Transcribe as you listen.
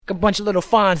a bunch of little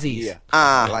Fonzies. Yeah,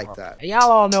 I like that. And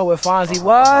y'all all know what Fonzie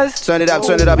was. Turn it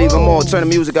up even more. Turn the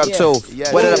music up too.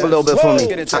 Wet it up a little bit for me.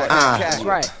 That's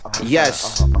right.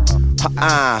 Yes.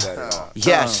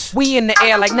 Yes. We in the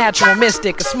air like natural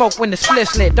mystic. A smoke when the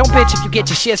split's lit. Don't bitch if you get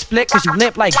your shit split, cause you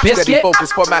limp like biscuit. Steady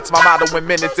focus formats my motto in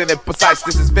minutes and it precise.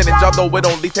 This is vintage, although it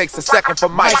only takes a second for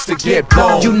mics to get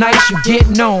blown. You nice, you get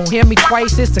known. Hear me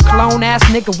twice, it's a clone ass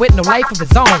nigga with no life of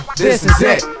his own. This is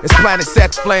it. It's planet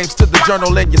sex flames to the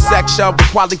journal in your section.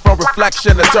 With quality from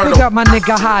reflection eternal. Big up my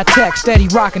nigga high tech, steady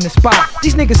rocking the spot.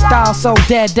 These niggas style so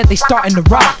dead that they starting to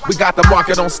rock. We got the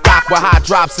market on stock with high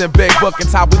drops and big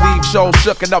bookings. How we leave shows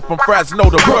shooken up from Fresno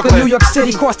to Brooklyn. New York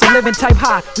City, cost of living type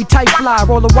high. We type fly,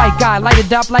 roll a white guy, light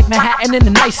it up like Manhattan in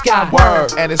the night sky.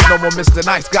 Word, and it's no more Mr.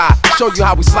 Nice Guy. Show you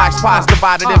how we slice pies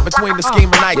divided in between the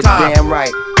scheme and night time. Damn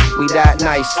right, we that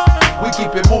nice. We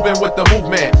keep it moving with the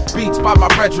movement. Beats by my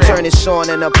brethren. Turn this on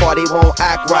and the party won't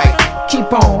act right.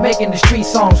 Keep on making the street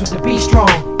songs with the beat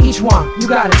strong. Each one, you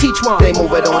gotta teach one. They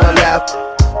move it on the left.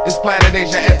 It's Planet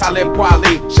Asia, anti-lib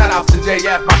quali. Shout out to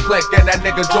JF, my clique, and that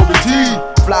nigga Joey T.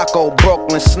 Flacco,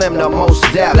 Brooklyn, Slim, the most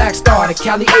deaf. Black Star, the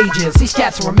Cali Ages, these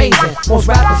cats are amazing. Most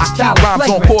rappers are style rhymes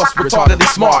on course, retardedly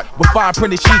smart. With fine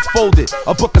printed sheets folded.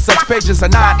 A book of such pages, a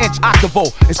 9-inch octavo.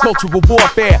 It's cultural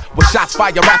warfare, with shots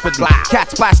fire rapidly.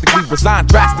 Cats plastically, resigned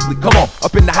drastically. Come on,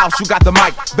 up in the house, you got the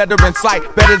mic. Better in sight,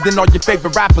 better than all your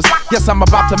favorite rappers. Guess I'm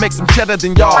about to make some cheddar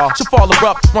than y'all. Should fall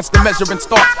abrupt once the measuring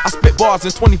starts. I spit bars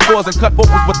in 24s and cut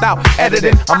vocals without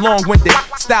editing. I'm long-winded,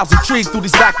 styles intrigue through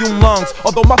these vacuum lungs.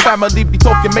 Although my family be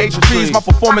talking major trees, my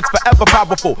performance forever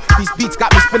powerful. These beats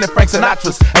got me spinning Frank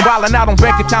Sinatra's and wildin' out on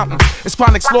bank accountants. It's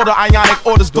chronic slaughter, ionic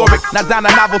orders, Doric. Now down a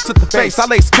novel to the face. I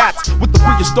lace cats with the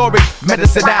prehistoric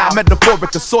medicine now,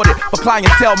 metaphoric, assorted for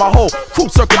clientele. My whole crew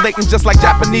circulating just like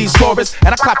Japanese tourists, and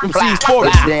I clap them C's for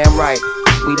it. Damn right,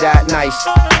 we that nice.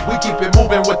 We keep it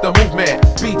moving with the movement.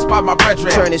 Beats by my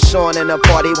brethren. Turn this on and the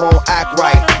party won't act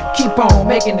right. Keep on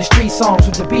making the street songs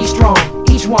with the beat strong.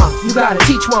 Each one, you gotta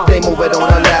teach one. They move it on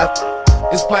the left.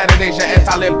 It's Planet Asia,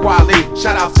 anti-lib quali.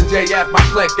 Shout out to JF, my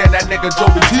clique, and that nigga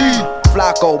Joey T.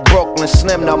 Flacco, Brooklyn,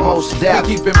 Slim, the most deaf.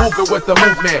 We keep it moving with the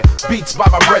movement. Beats by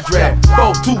my brethren.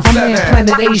 427. My man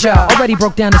Planet Asia already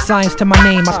broke down the science to my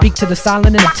name. I speak to the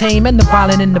silent and the tame and the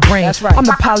violent in the brain. That's right. I'm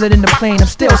the pilot in the plane. I'm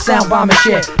still sound bombing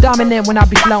shit. Dominant when I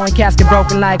be flowing, casket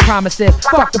broken like promises.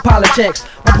 Fuck the politics.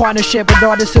 My partnership with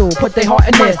artists who put their heart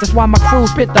in this. That's why my crew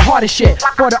spit the hardest shit.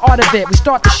 For the art of it, we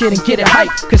start the shit and get it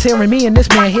hype. Cause hearing me and this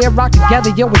man here rock together,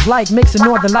 yo, it's like mixing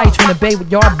Northern Lights from the Bay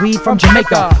with yard weed from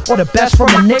Jamaica. Or the best from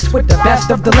the Knicks with the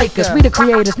best of the Lakers. We the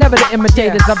creators, never the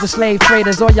imitators of the slave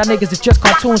traders. All y'all niggas is just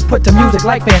cartoons put to music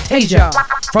like Fantasia.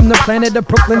 From the planet of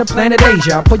Brooklyn to planet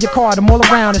Asia. Pull your card, I'm all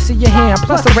around and see your hand.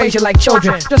 Plus I raise you like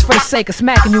children. Just for the sake of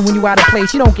smacking you when you out of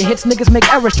place. You don't get hits, niggas make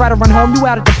errors. Try to run home, you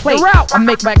out of the plate. I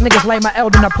make back niggas like my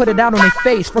elder and I put it out on their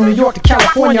face. From New York to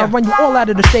California, I run you all out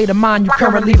of the state of mind you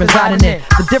currently residing in.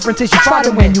 The difference is you try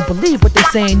to win. You believe what they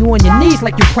saying. You on your knees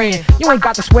like you're praying. You ain't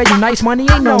got to swear you nice money.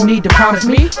 Ain't no need to promise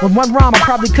me. With one rhyme I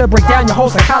probably could break down your whole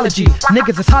psychology.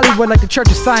 Niggas is Hollywood like the Church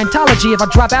of Scientology. If I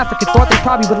drop African thought they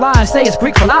probably would lie and say it's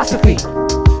Greek philosophy.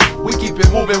 We keep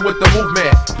it moving with the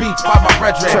movement. Beats by my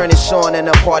brethren. Turn this on and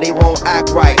the party won't act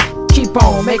right. Keep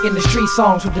on making the street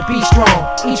songs with the beat strong.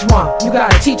 Each one, you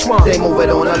gotta teach one. They move it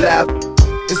on the left.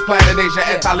 It's Planet Asia,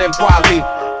 anti-lib quali.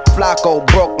 Flacco,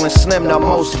 Brooklyn, Slim, the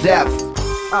most deaf.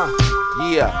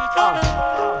 Yeah.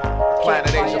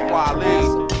 Planet Asia.